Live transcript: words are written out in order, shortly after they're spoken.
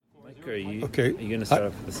Are you Okay. going to start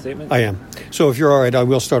off with a statement? I am. So if you're all right, I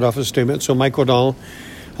will start off with a statement. So Mike O'Donnell,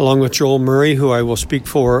 along with Joel Murray, who I will speak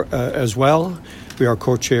for as well, we are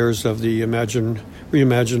co-chairs of the Reimagine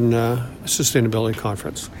Sustainability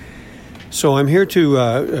Conference. So I'm here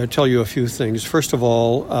to tell you a few things. First of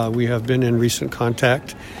all, we have been in recent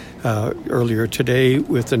contact earlier today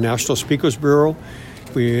with the National Speakers Bureau.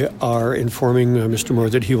 We are informing Mr. Moore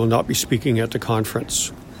that he will not be speaking at the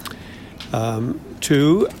conference.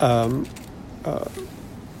 Two,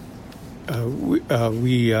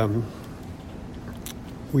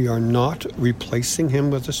 we are not replacing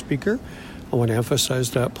him with a speaker. I want to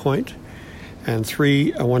emphasize that point. And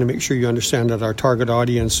three, I want to make sure you understand that our target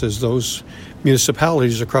audience is those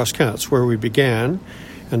municipalities across Canada. That's where we began.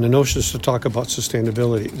 And the notion is to talk about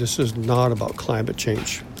sustainability. This is not about climate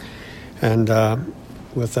change. And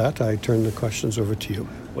with that, I turn the questions over to you.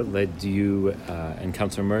 What led you and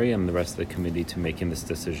Councillor Murray and the rest of the committee to making this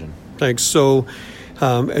decision? Thanks. So,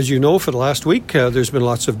 as you know, for the last week, there's been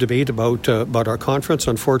lots of debate about our conference.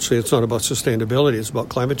 Unfortunately, it's not about sustainability. It's about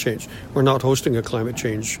climate change. We're not hosting a climate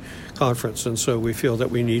change conference, and so we feel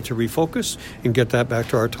that we need to refocus and get that back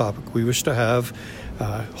to our topic. We wish to have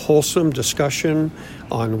wholesome discussion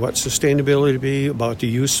on what sustainability be, about the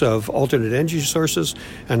use of alternate energy sources,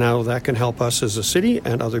 and how that can help us as a city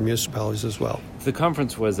and other municipalities as well. If the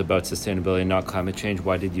conference was about sustainability, not climate change,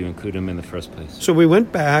 why did you include him in the first place? So we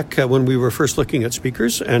went back when we were first looking at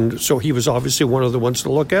speakers, and so he was obviously one of the ones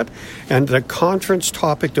to look at. And the conference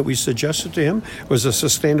topic that we suggested to him was a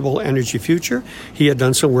sustainable energy future. He had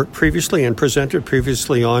done some work previously and presented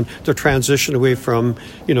previously on the transition away from,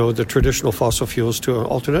 the traditional fossil fuels to an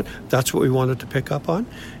alternate. That's what we wanted to pick up on.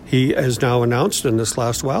 He has now announced in this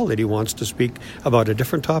last while that he wants to speak about a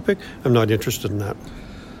different topic. I'm not interested in that.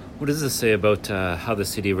 What does this say about how the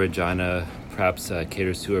city of Regina perhaps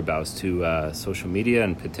caters to or bows to social media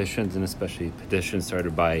and petitions, and especially petitions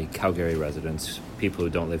started by Calgary residents, people who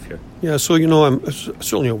don't live here? Yeah, so I'm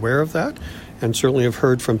certainly aware of that, and certainly have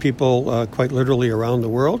heard from people quite literally around the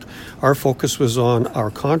world. Our focus was on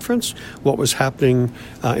our conference, what was happening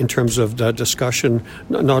in terms of the discussion,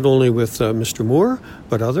 not only with Mr. Moore,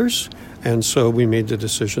 but others, and so we made the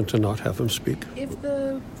decision to not have him speak. If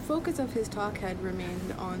the focus of his talk had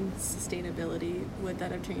remained on sustainability, would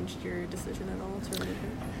that have changed your decision at all to remove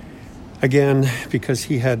him? Again, because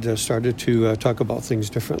he had started to talk about things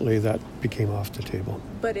differently, that became off the table.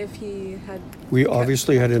 But if he had... We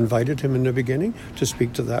obviously had invited him in the beginning to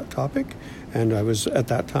speak to that topic, and I was, at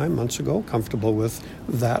that time, months ago, comfortable with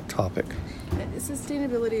that topic.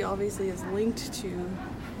 Sustainability obviously is linked to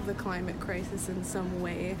the climate crisis in some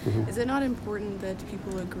way. Mm-hmm. Is it not important that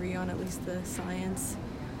people agree on at least the science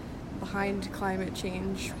behind climate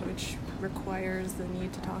change, which requires the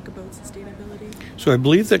need to talk about sustainability? So I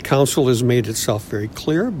believe that Council has made itself very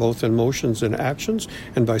clear, both in motions and actions,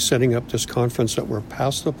 and by setting up this conference that we're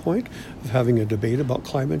past the point of having a debate about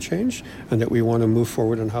climate change, and that we want to move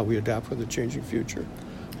forward on how we adapt with the changing future.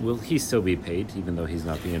 Will he still be paid, even though he's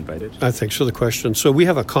not being invited? Thanks for the question. So we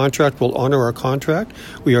have a contract. We'll honor our contract.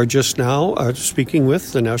 We are just now speaking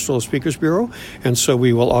with the National Speakers Bureau, and so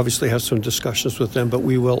we will obviously have some discussions with them, but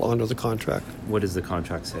we will honor the contract. What does the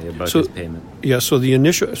contract say about his payment? Yeah, so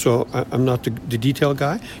I'm not the detail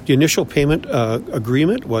guy. The initial payment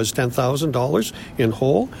agreement was $10,000 in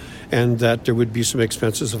whole, and that there would be some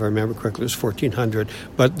expenses, if I remember correctly, it was $1,400.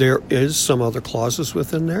 But there is some other clauses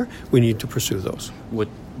within there. We need to pursue those.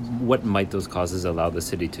 What might those clauses allow the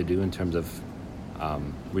city to do in terms of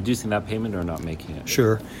reducing that payment or not making it?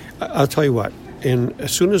 Sure. I'll tell you what.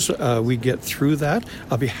 As soon as we get through that,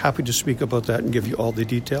 I'll be happy to speak about that and give you all the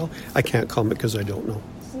detail. I can't comment because I don't know.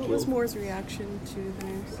 What was Moore's reaction to the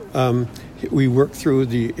news? We worked through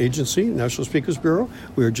the agency, National Speakers Bureau.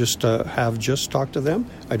 We are have just talked to them.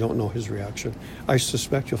 I don't know his reaction. I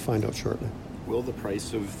suspect you'll find out shortly. Will the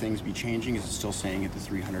price of things be changing? Is it still staying at the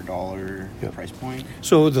 $300 price point?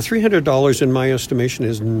 So the $300, in my estimation,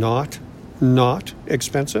 is not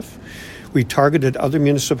expensive. We targeted other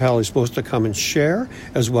municipalities both to come and share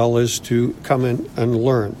as well as to come in and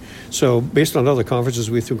learn. So based on other conferences,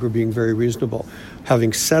 we think we're being very reasonable.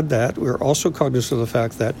 Having said that, we're also cognizant of the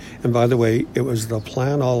fact that, and by the way, it was the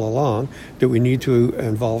plan all along, that we need to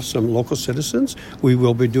involve some local citizens. We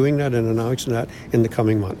will be doing that and announcing that in the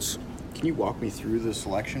coming months. Can you walk me through the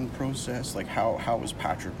selection process? Like how was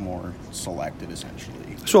Patrick Moore selected essentially?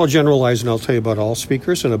 So I'll generalize and I'll tell you about all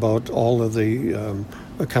speakers and about all of the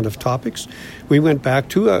kind of topics. We went back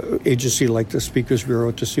to an agency like the Speakers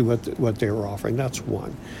Bureau to see what they were offering. That's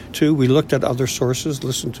one. Two, we looked at other sources,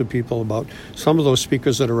 listened to people about some of those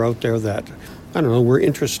speakers that are out there that, I don't know, were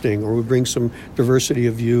interesting, or would bring some diversity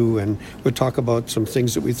of view and would talk about some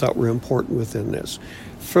things that we thought were important within this.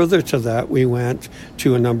 Further to that, we went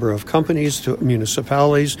to a number of companies, to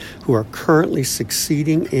municipalities who are currently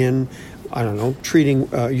succeeding in, I don't know,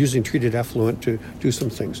 using treated effluent to do some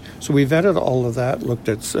things. So we vetted all of that, looked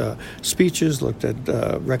at speeches, looked at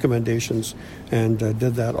recommendations, and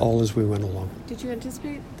did that all as we went along. Did you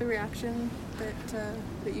anticipate the reaction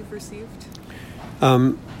that you've received?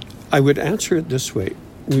 I would answer it this way.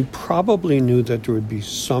 We probably knew that there would be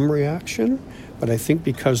some reaction, but I think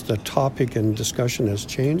because the topic and discussion has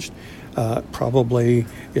changed, probably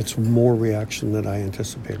it's more reaction than I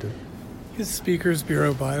anticipated. His Speakers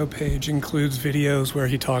Bureau bio page includes videos where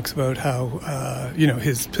he talks about how,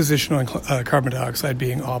 his position on carbon dioxide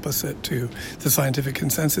being opposite to the scientific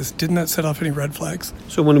consensus. Didn't that set off any red flags?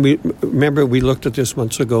 So when we looked at this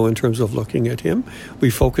months ago in terms of looking at him, we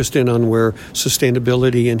focused in on where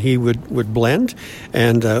sustainability and he would blend,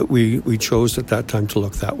 and we chose at that time to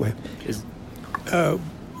look that way.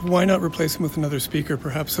 Why not replace him with another speaker,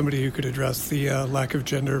 perhaps somebody who could address the lack of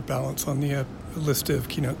gender balance on the list of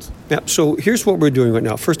keynotes? Yeah, so here's what we're doing right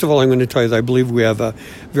now. First of all, I'm going to tell you that I believe we have a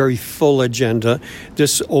very full agenda.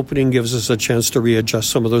 This opening gives us a chance to readjust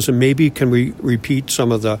some of those, and maybe can we repeat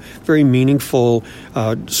some of the very meaningful,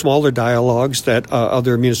 smaller dialogues that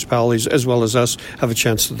other municipalities, as well as us, have a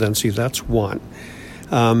chance to then see. That's one.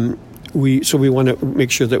 We want to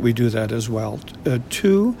make sure that we do that as well.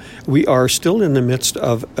 Two, we are still in the midst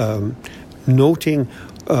of noting.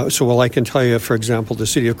 While I can tell you, for example, the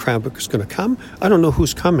city of Cranbrook is going to come, I don't know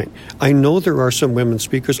who's coming. I know there are some women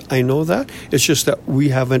speakers. I know that. It's just that we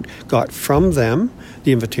haven't got from them.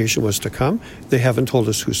 The invitation was to come. They haven't told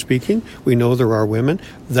us who's speaking. We know there are women.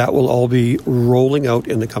 That will all be rolling out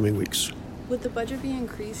in the coming weeks. Would the budget be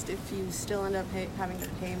increased if you still end up having to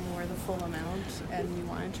pay more the full amount and you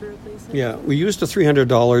wanted to replace it? Yeah, we used the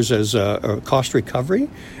 $300 as a cost recovery,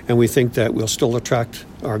 and we think that we'll still attract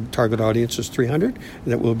our target audience is 300,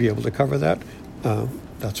 and that we'll be able to cover that.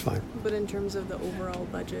 That's fine. But in terms of the overall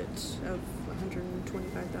budget of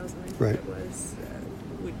 $125,000, I think right. it was,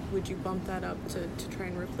 would you bump that up to try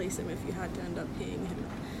and replace him if you had to end up paying him,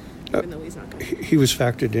 even though he's not going to? He was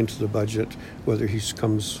factored into the budget, whether he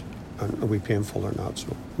comes. Are we paying full or not?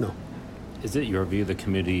 So, no. Is it your view the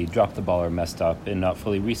community dropped the ball or messed up in not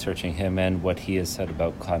fully researching him and what he has said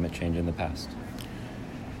about climate change in the past?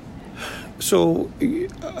 So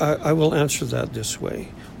I will answer that this way.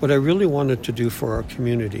 What I really wanted to do for our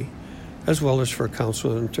community, as well as for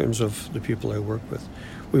council in terms of the people I work with,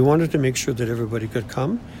 we wanted to make sure that everybody could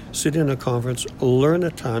come, sit in a conference, learn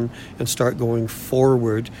a ton, and start going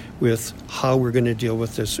forward with how we're going to deal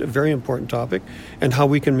with this very important topic and how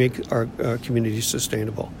we can make our community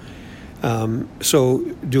sustainable. So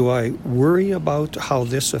do I worry about how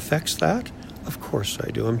this affects that? Of course I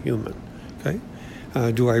do. I'm human. Okay.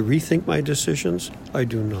 Do I rethink my decisions? I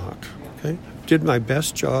do not. Okay. Did my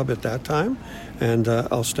best job at that time, and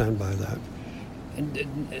I'll stand by that. And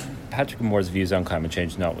Patrick Moore's views on climate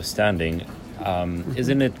change notwithstanding,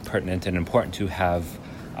 isn't it pertinent and important to have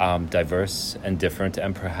diverse and different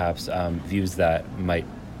and perhaps views that might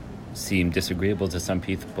seem disagreeable to some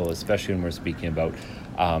people, especially when we're speaking about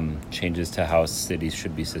changes to how cities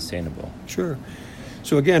should be sustainable? Sure.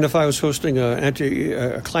 So again, if I was hosting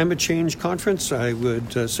a climate change conference, I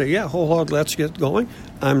would say, yeah, let's get going.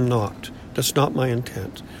 I'm not. That's not my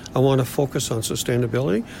intent. I want to focus on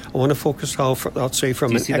sustainability. I want to focus from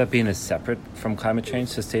Do you see that being as separate from climate change,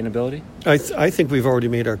 sustainability? I think we've already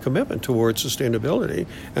made our commitment towards sustainability,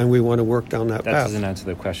 and we want to work down that path. That doesn't answer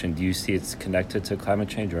the question. Do you see it's connected to climate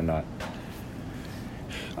change or not?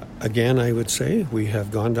 Again, I would say we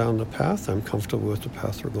have gone down the path. I'm comfortable with the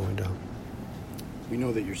path we're going down. We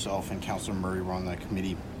know that yourself and Councillor Murray were on that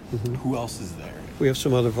committee. Mm-hmm. Who else is there? We have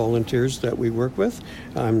some other volunteers that we work with.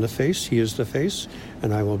 I'm the face, he is the face,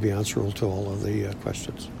 and I will be answerable to all of the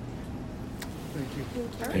questions. Thank you.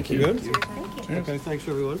 Thank you. Good? Thank you. Okay, thanks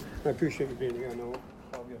everyone. I appreciate you being here. I know.